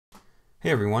Hey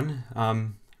everyone.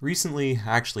 Recently,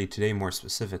 actually today more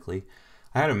specifically,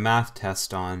 I had a math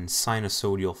test on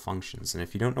sinusoidal functions. And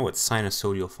if you don't know what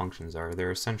sinusoidal functions are,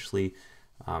 they're essentially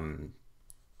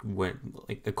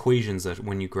like equations that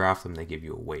when you graph them, they give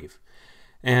you a wave.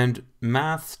 And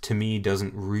math to me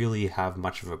doesn't really have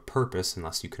much of a purpose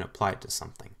unless you can apply it to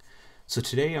something. So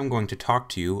today I'm going to talk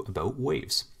to you about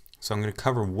waves. So I'm going to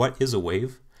cover what is a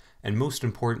wave, and most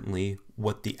importantly,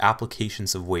 what the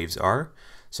applications of waves are.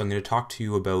 So I'm going to talk to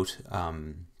you about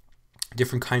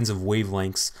different kinds of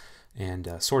wavelengths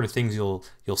and sort of things you'll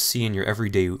see in your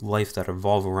everyday life that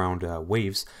evolve around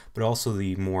waves, but also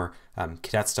the more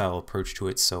cadet-style approach to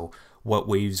it. So what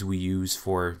waves we use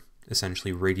for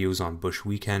essentially radios on bush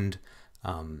weekend,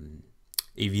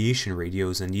 aviation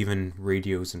radios, and even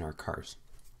radios in our cars.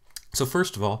 So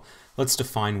first of all, let's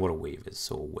define what a wave is.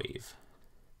 So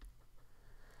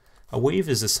a wave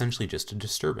is essentially just a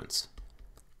disturbance.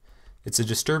 It's a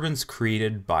disturbance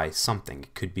created by something.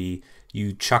 It could be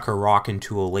you chuck a rock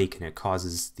into a lake and it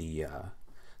causes the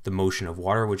motion of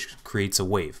water, which creates a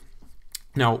wave.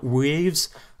 Now, waves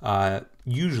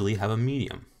usually have a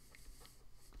medium.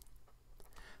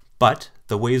 But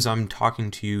the waves I'm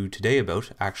talking to you today about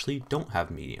actually don't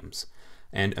have mediums.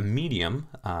 And a medium,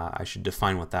 I should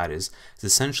define what that is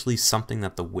essentially something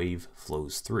that the wave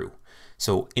flows through.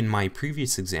 So in my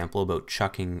previous example about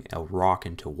chucking a rock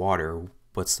into water,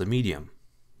 what's the medium?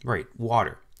 Right,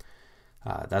 water.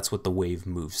 That's what the wave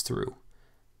moves through.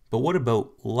 But what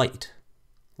about light?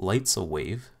 Light's a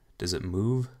wave. Does it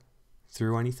move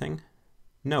through anything?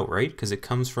 No, right? Because it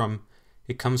comes from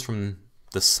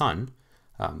the sun,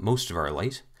 most of our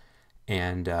light.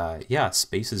 And yeah,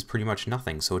 space is pretty much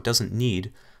nothing, so it doesn't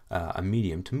need a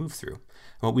medium to move through.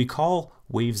 And what we call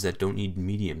waves that don't need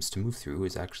mediums to move through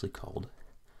is actually called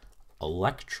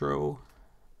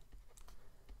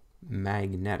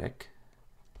electromagnetic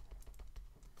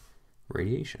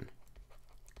radiation.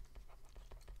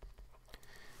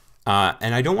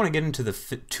 And I don't want to get into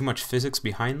too much physics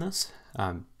behind this.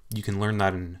 You can learn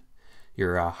that in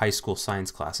your high school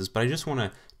science classes, but I just want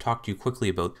to talk to you quickly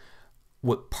about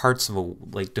what parts of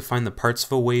define the parts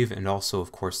of a wave and also,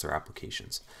 of course, their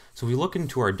applications. So if we look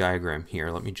into our diagram here,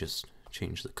 let me just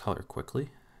change the color quickly.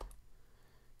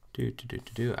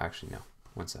 Actually, no,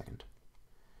 1 second.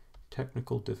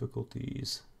 Technical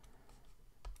difficulties.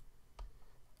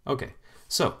 Okay,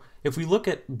 so if we look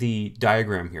at the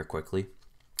diagram here quickly,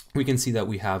 we can see that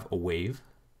we have a wave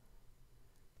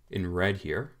in red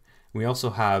here. We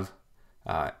also have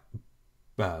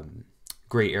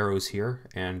gray arrows here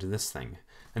and this thing.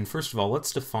 And first of all,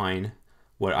 let's define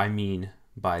what I mean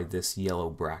by this yellow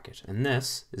bracket. And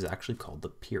this is actually called the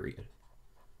period.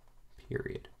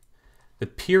 The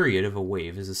period of a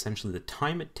wave is essentially the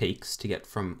time it takes to get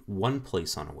from one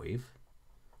place on a wave,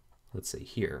 let's say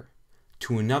here,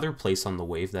 to another place on the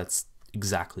wave that's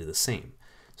exactly the same.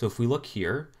 So if we look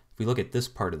here, if we look at this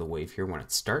part of the wave here when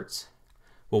it starts,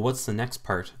 well, what's the next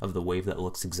part of the wave that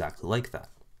looks exactly like that?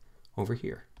 Over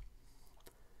here.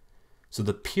 So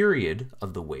the period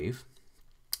of the wave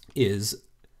is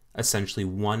essentially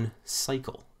one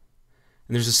cycle.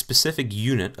 And there's a specific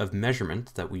unit of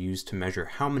measurement that we use to measure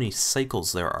how many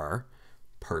cycles there are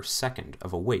per second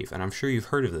of a wave. And I'm sure you've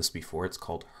heard of this before. It's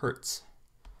called hertz.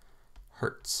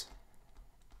 Hertz.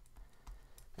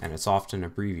 And it's often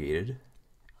abbreviated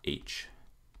Hz.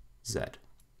 So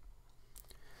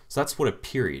that's what a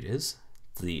period is,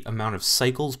 the amount of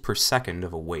cycles per second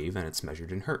of a wave, and it's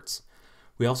measured in hertz.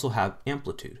 We also have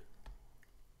amplitude.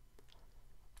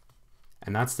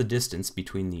 And that's the distance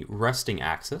between the resting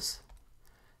axis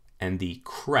and the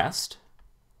crest,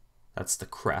 that's the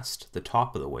crest, the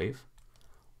top of the wave,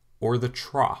 or the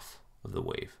trough of the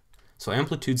wave. So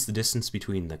amplitude's the distance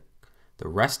between the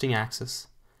resting axis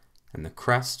and the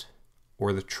crest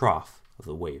or the trough of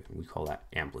the wave, and we call that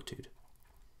amplitude.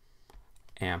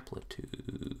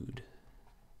 Amplitude.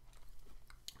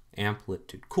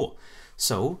 Cool.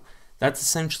 So that's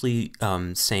essentially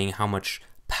saying how much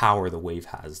power the wave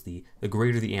has. The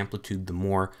greater the amplitude, the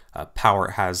more power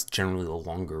it has, generally the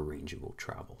longer range it will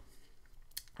travel.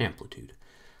 Amplitude.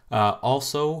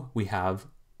 Also, we have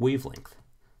wavelength.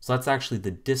 So that's actually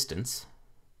the distance.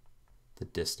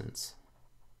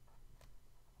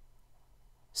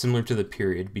 Similar to the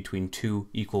period between two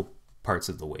equal parts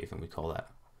of the wave, and we call that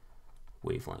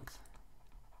wavelength.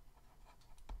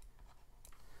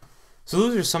 So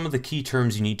those are some of the key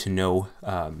terms you need to know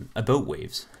about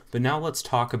waves. But now let's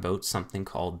talk about something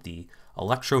called the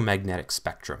electromagnetic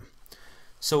spectrum.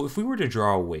 So if we were to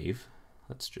draw a wave,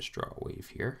 let's just draw a wave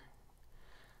here.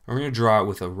 We're going to draw it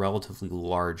with a relatively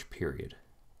large period.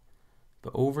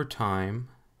 But over time,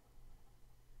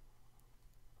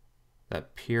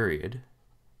 that period,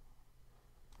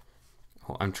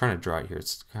 oh, I'm trying to draw it here,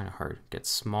 it's kind of hard, gets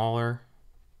smaller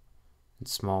and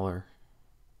smaller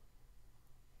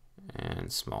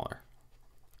and smaller,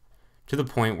 to the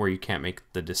point where you can't make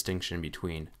the distinction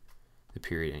between the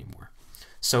period anymore.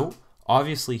 So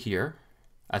obviously here,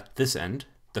 at this end,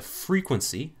 the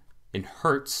frequency in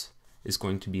hertz is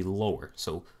going to be lower.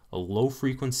 So a low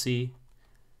frequency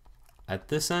at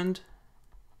this end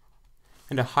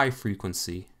and a high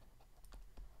frequency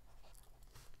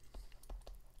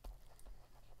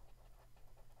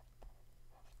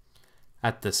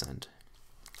at this end.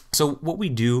 So what we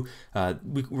do,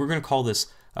 we're going to call this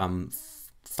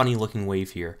funny looking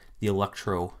wave here the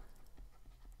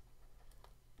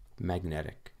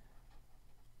magnetic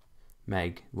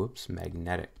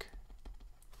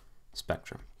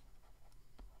spectrum.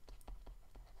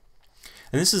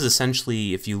 And this is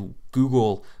essentially, if you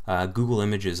Google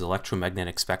images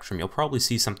electromagnetic spectrum, you'll probably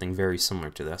see something very similar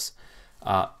to this.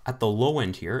 At the low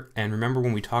end here, and remember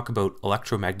when we talk about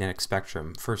electromagnetic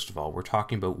spectrum, first of all, we're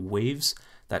talking about waves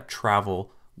that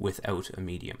travel without a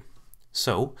medium.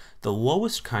 So the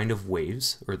lowest kind of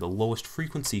waves, or the lowest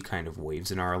frequency kind of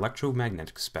waves in our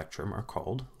electromagnetic spectrum are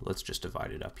called, let's just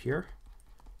divide it up here.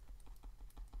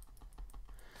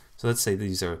 So let's say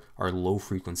these are our low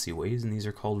frequency waves, and these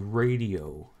are called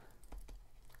radio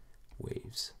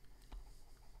waves.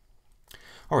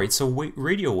 All right, so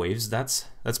radio waves, that's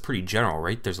pretty general,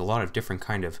 right? There's a lot of different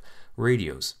kind of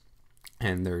radios,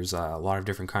 and there's a lot of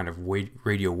different kind of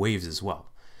radio waves as well.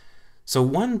 So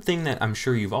one thing that I'm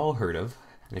sure you've all heard of,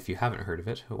 and if you haven't heard of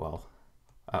it, well,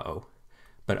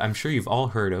 but I'm sure you've all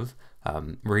heard of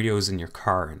radios in your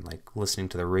car and like listening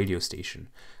to the radio station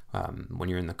when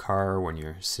you're in the car, when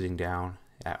you're sitting down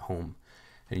at home,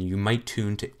 and you might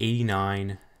tune to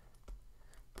 89.9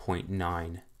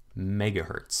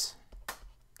 megahertz.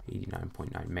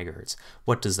 89.9 megahertz.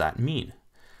 What does that mean?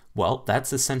 Well,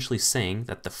 that's essentially saying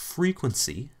that the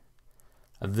frequency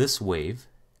of this wave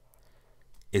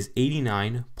is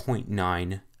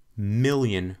 89.9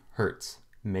 million hertz.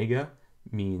 Mega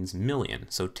means million,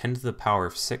 so 10 to the power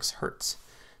of 6 hertz.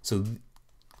 So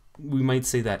we might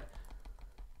say that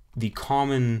the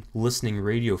common listening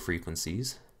radio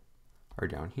frequencies are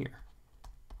down here.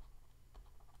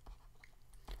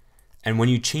 And when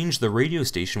you change the radio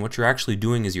station, what you're actually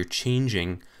doing is you're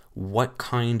changing what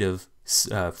kind of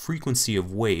frequency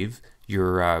of wave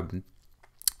your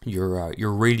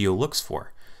radio looks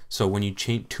for. So when you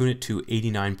tune it to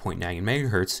 89.9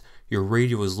 megahertz, your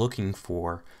radio is looking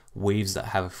for waves that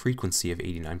have a frequency of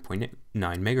 89.9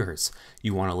 megahertz.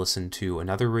 You want to listen to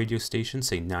another radio station,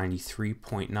 say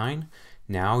 93.9.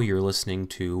 Now you're listening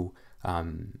to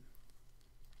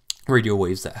radio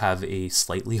waves that have a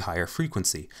slightly higher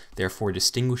frequency, therefore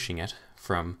distinguishing it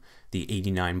from the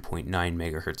 89.9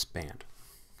 megahertz band.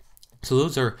 So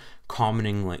those are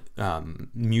common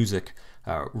music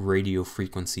radio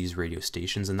frequencies, radio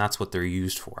stations, and that's what they're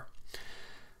used for.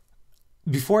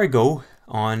 Before I go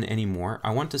on anymore,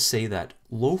 I want to say that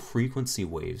low frequency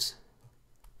waves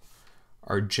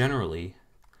are generally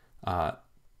they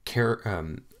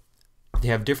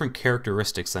have different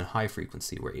characteristics than high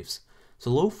frequency waves.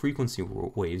 So low frequency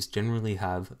waves generally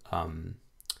have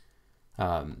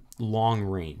long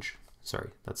range.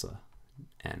 Sorry, that's a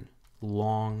N.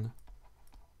 Long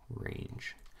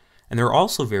range. And they're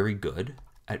also very good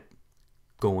at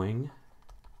going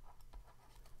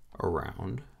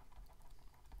around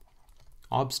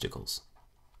obstacles.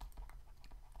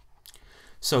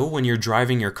 So when you're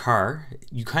driving your car,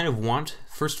 you kind of want,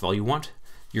 first of all, you want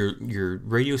your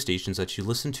radio stations that you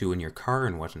listen to in your car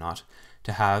and whatnot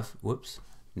to have, whoops,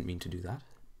 didn't mean to do that,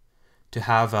 to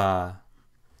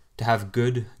have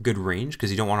good range,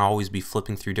 because you don't want to always be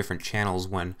flipping through different channels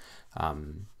when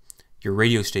your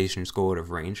radio stations go out of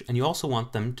range. And you also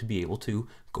want them to be able to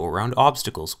go around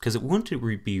obstacles, because it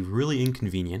wouldn't be really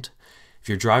inconvenient if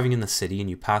you're driving in the city and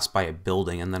you pass by a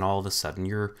building and then all of a sudden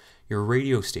your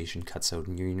radio station cuts out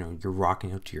and you're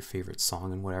rocking out to your favorite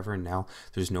song and whatever, and now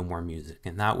there's no more music,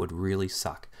 and that would really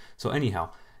suck. So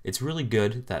anyhow, it's really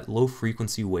good that low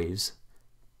frequency waves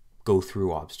go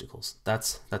through obstacles.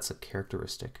 That's a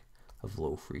characteristic of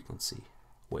low frequency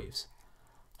waves.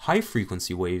 High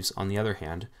frequency waves, on the other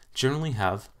hand, generally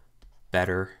have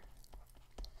better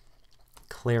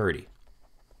clarity.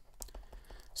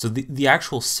 So the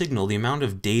actual signal, the amount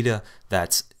of data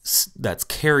that's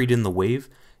carried in the wave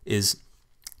is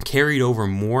carried over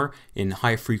more in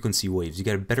high frequency waves. You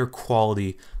get a better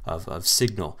quality of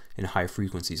signal in high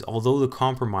frequencies, although the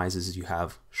compromise is you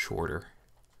have shorter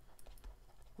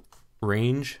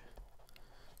range,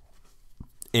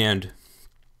 and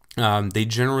they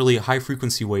generally, high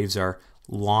frequency waves are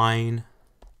line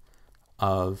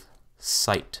of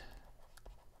sight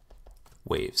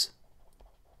waves.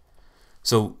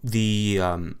 So the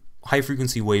high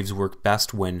frequency waves work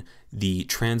best when the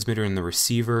transmitter and the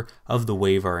receiver of the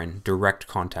wave are in direct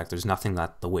contact. There's nothing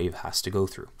that the wave has to go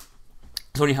through.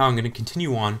 So anyhow, I'm going to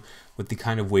continue on with the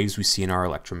kind of waves we see in our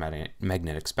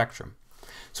electromagnetic spectrum.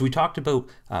 So we talked about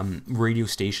radio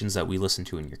stations that we listen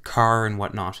to in your car and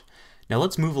whatnot. Now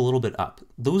let's move a little bit up.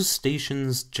 Those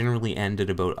stations generally end at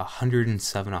about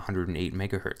 107, 108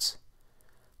 megahertz.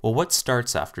 Well, what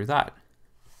starts after that?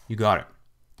 You got it.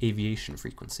 Aviation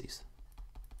frequencies.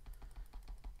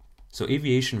 So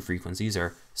aviation frequencies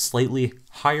are slightly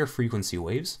higher frequency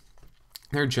waves.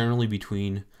 They're generally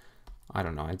between, I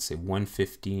don't know, I'd say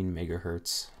 115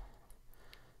 megahertz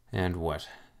and what?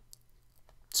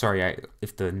 Sorry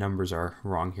if the numbers are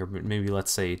wrong here, but maybe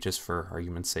let's say, just for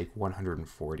argument's sake,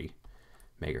 140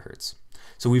 megahertz.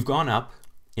 So we've gone up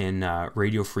in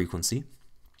radio frequency,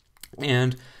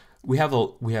 and we have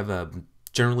a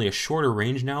generally a shorter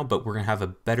range now, but we're going to have a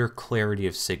better clarity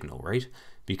of signal, right?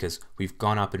 Because we've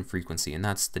gone up in frequency, and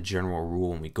that's the general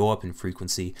rule. When we go up in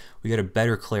frequency, we get a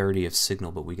better clarity of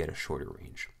signal, but we get a shorter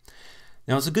range.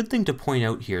 Now, it's a good thing to point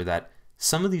out here that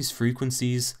some of these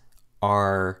frequencies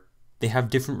they have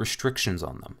different restrictions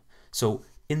on them. So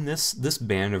in this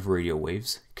band of radio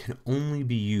waves can only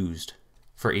be used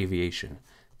for aviation.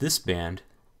 This band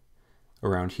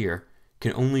around here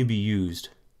can only be used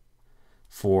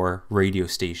for radio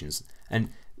stations. And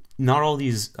not all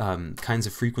these kinds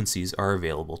of frequencies are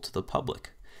available to the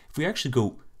public. If we actually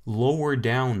go lower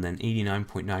down than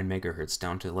 89.9 megahertz,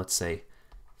 down to, let's say,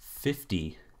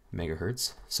 50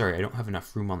 megahertz. Sorry, I don't have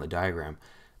enough room on the diagram.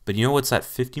 But you know what's at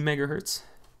 50 megahertz?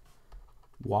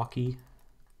 Walkie-talkies.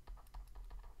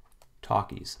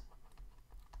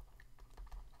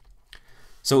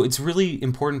 So it's really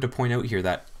important to point out here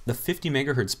that the 50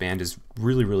 megahertz band is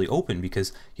really, really open,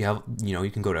 because you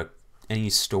can go to any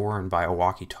store and buy a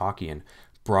walkie-talkie and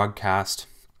broadcast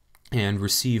and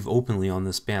receive openly on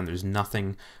this band. There's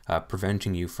nothing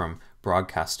preventing you from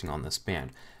broadcasting on this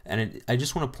band. And I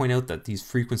just want to point out that these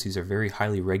frequencies are very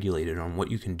highly regulated on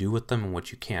what you can do with them and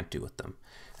what you can't do with them.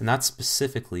 And that's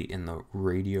specifically in the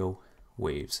radio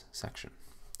waves section.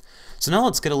 So now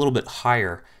let's get a little bit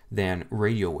higher than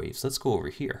radio waves. Let's go over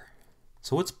here.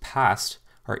 So what's past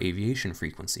our aviation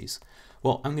frequencies?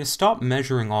 Well, I'm going to stop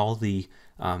measuring all the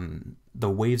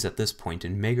waves at this point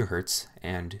in megahertz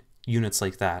and units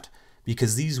like that,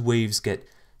 because these waves get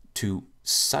to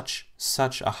such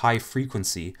a high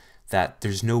frequency that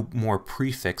there's no more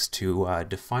prefix to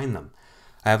define them.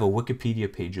 I have a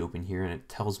Wikipedia page open here, and it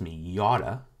tells me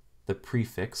yotta, the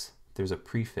prefix. There's a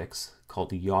prefix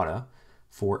called yotta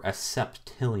for a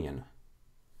septillion.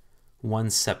 1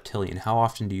 septillion. How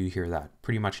often do you hear that?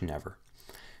 Pretty much never.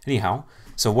 Anyhow,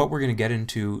 so what we're going to get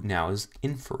into now is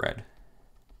infrared.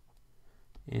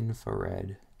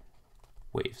 Infrared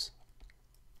waves.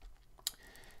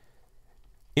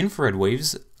 Infrared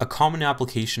waves, a common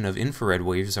application of infrared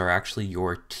waves are actually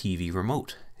your TV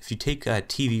remote. If you take a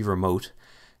TV remote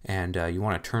and you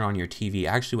want to turn on your TV,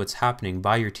 actually what's happening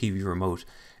by your TV remote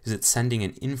is it's sending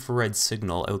an infrared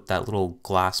signal out that little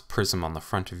glass prism on the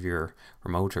front of your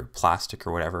remote, or plastic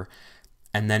or whatever,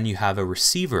 and then you have a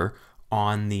receiver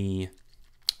on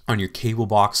your cable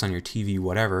box, on your TV,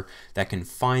 whatever, that can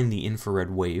find the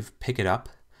infrared wave, pick it up,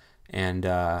 and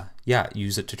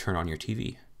use it to turn on your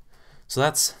TV. So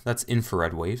that's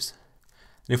infrared waves.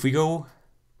 And if we go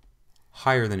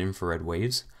higher than infrared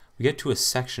waves, we get to a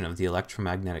section of the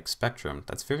electromagnetic spectrum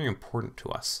that's very important to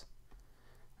us.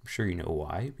 I'm sure you know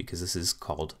why, because this is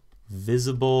called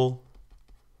visible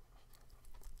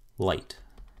light.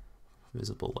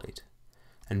 Visible light.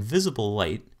 And visible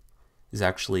light is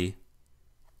actually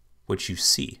what you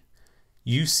see.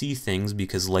 You see things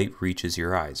because light reaches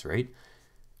your eyes, right?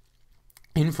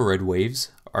 Infrared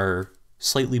waves are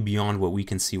slightly beyond what we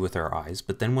can see with our eyes,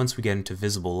 but then once we get into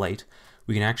visible light,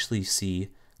 we can actually see,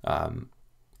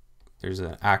 there's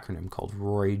an acronym called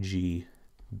Roy G.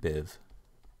 Biv.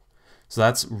 So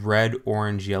that's red,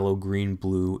 orange, yellow, green,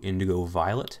 blue, indigo,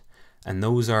 violet, and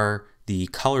those are the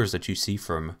colors that you see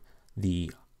from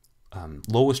the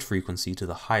lowest frequency to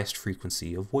the highest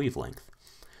frequency of wavelength.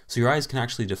 So your eyes can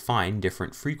actually define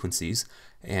different frequencies,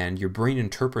 and your brain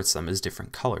interprets them as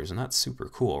different colors, and that's super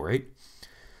cool, right?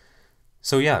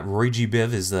 So yeah, Roy G.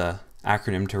 Biv is the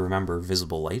acronym to remember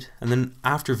visible light. And then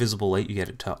after visible light, you get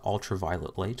it to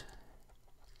ultraviolet light.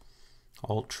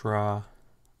 Ultraviolet.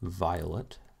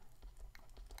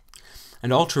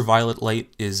 And ultraviolet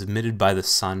light is emitted by the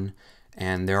sun,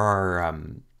 and there are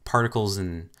particles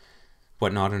and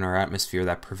whatnot in our atmosphere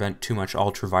that prevent too much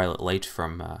ultraviolet light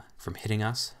from from hitting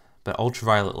us, but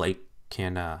ultraviolet light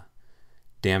can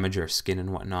damage our skin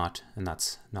and whatnot, and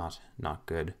that's not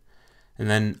good. And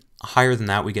then higher than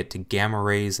that, we get to gamma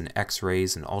rays and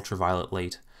X-rays and ultraviolet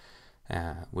light,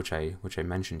 which I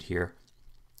mentioned here.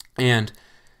 And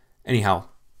anyhow,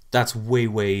 that's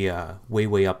way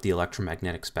up the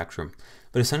electromagnetic spectrum.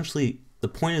 But essentially, the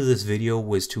point of this video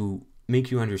was to make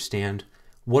you understand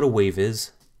what a wave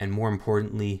is, and more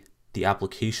importantly, the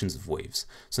applications of waves.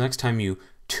 So next time you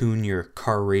tune your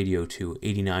car radio to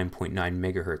 89.9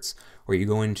 megahertz, or you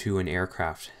go into an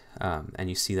aircraft and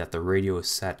you see that the radio is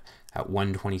set at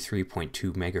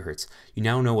 123.2 megahertz, you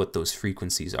now know what those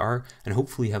frequencies are, and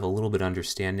hopefully have a little bit of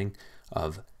understanding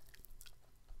of,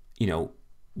 you know,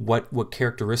 what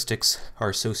characteristics are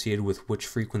associated with which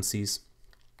frequencies,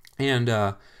 and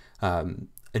a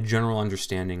general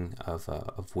understanding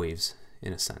of waves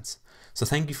in a sense. So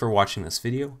thank you for watching this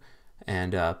video,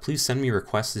 and please send me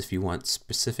requests if you want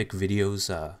specific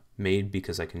videos made,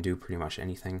 because I can do pretty much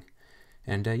anything.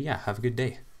 And yeah, have a good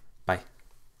day.